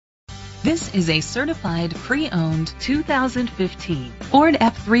This is a certified pre-owned 2015 Ford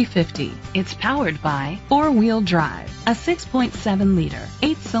F-350. It's powered by four-wheel drive, a 6.7-liter,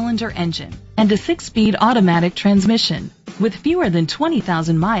 8-cylinder engine, and a 6-speed automatic transmission. With fewer than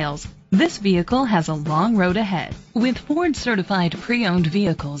 20,000 miles, this vehicle has a long road ahead. With Ford certified pre-owned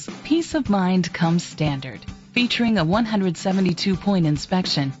vehicles, peace of mind comes standard. Featuring a 172-point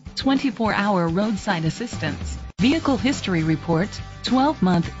inspection, 24-hour roadside assistance, vehicle history report,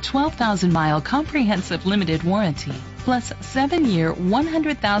 12-month, 12,000-mile comprehensive limited warranty, plus 7-year,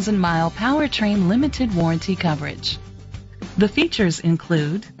 100,000-mile powertrain limited warranty coverage. The features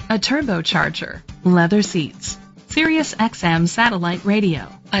include a turbocharger, leather seats, Sirius XM satellite radio,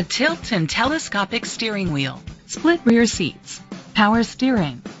 a tilt and telescopic steering wheel, split rear seats, power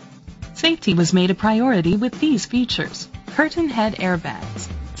steering. Safety was made a priority with these features: curtain head airbags,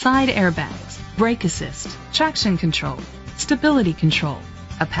 side airbags, brake assist, traction control, stability control,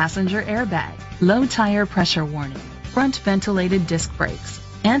 a passenger airbag, low tire pressure warning, front ventilated disc brakes,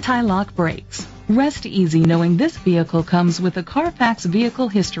 anti-lock brakes. Rest easy knowing this vehicle comes with a Carfax Vehicle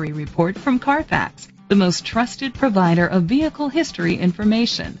History Report from Carfax, the most trusted provider of vehicle history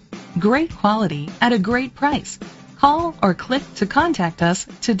information. Great quality at a great price. Call or click to contact us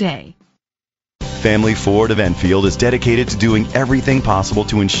today. Family Ford of Enfield is dedicated to doing everything possible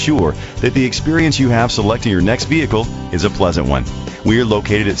to ensure that the experience you have selecting your next vehicle is a pleasant one. We are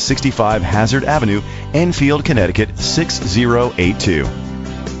located at 65 Hazard Avenue, Enfield, Connecticut 6082.